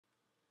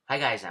Hi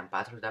guys, I'm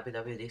Patrick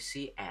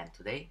WWDC and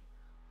today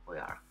we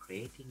are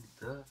creating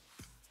the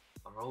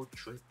road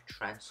trip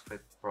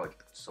transcript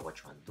project. So what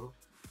you want to do,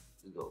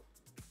 you go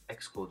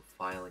Xcode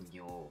file,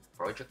 new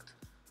project,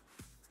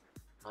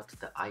 not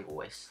the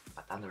iOS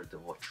but under the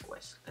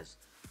watchOS, because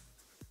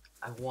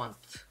I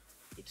want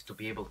it to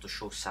be able to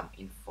show some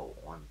info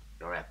on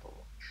your Apple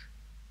Watch.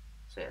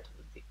 So that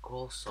would be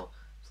cool. So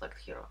select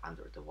here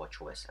under the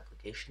watchOS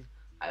application,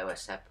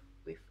 iOS app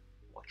with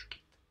WatchKit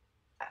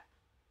app.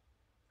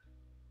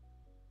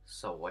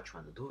 So what you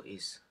want to do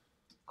is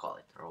call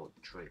it road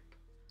trip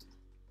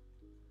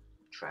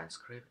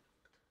transcript.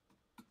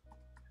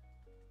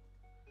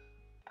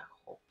 I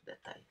hope that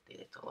I did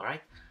it all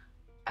right,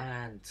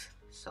 and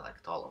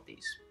select all of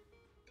these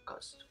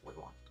because we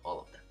want all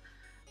of them.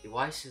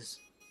 Devices,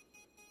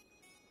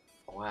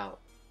 well,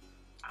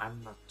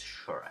 I'm not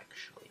sure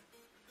actually.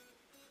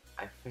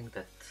 I think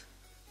that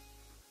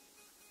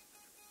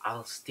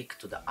I'll stick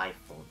to the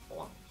iPhone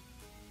only.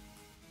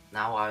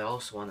 Now I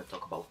also want to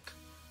talk about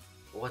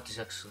what is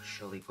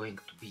actually going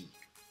to be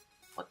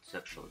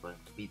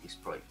this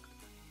project.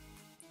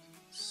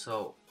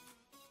 So,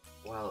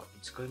 well,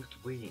 it's going to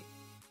be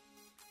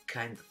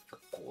kind of a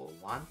cool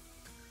one.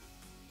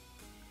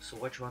 So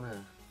what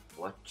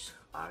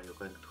are you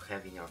going to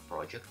have in your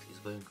project is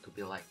going to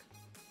be like,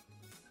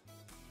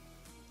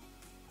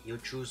 you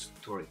choose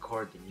to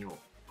record a new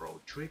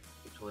road trip,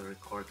 it will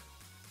record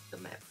the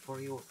map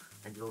for you,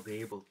 and you'll be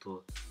able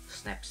to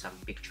snap some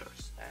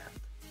pictures and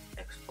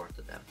export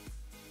them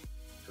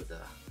to the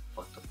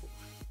photo booth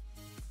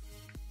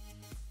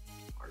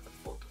or the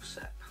Photos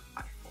app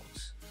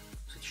iPhones.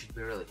 So it should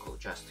be really cool,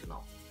 just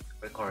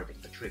recording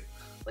the trip,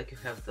 like you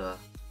have the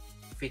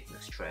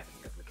fitness tracking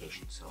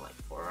application, so like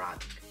for running,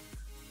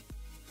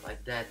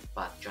 like that,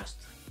 but just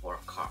for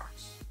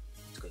cars.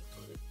 It's going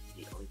to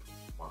be a little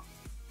more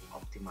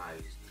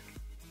optimized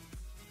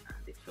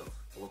and it will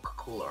look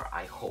cooler,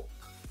 I hope.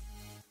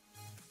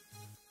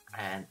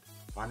 And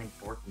one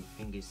important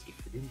thing is,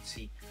 if you didn't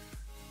see,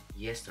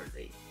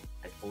 yesterday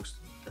I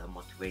posted the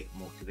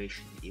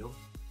motivation video.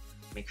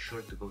 Make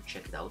sure to go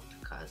check it out,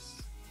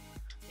 because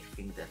I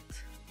think that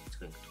it's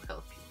going to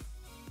help you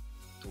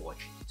to watch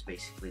it. It's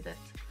basically that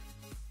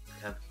you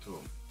have to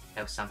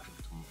have something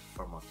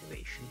for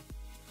motivation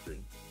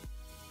doing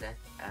that,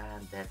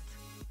 and that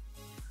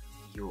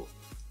you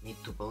need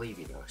to believe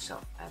in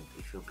yourself, and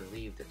if you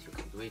believe that you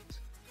can do it,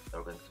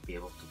 you're going to be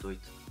able to do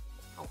it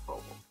no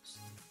problems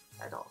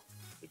at all.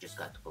 You just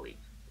got to believe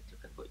that you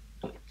can do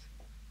it.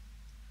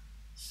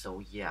 So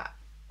yeah,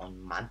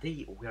 on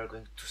Monday we are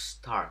going to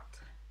start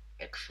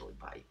actually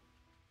by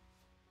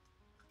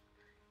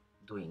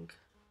doing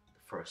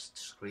the first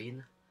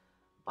screen,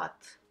 but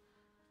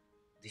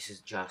this is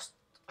just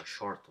a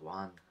short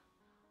one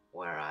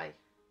where I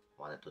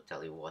wanted to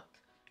tell you what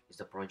is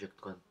the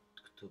project going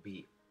to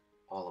be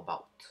all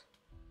about.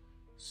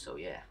 So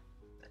yeah,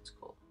 that's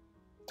cool.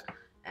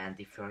 And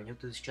if you are new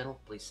to this channel,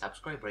 please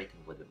subscribe,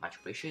 rating would be much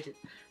appreciated,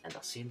 and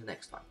I'll see you in the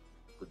next one.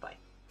 Goodbye.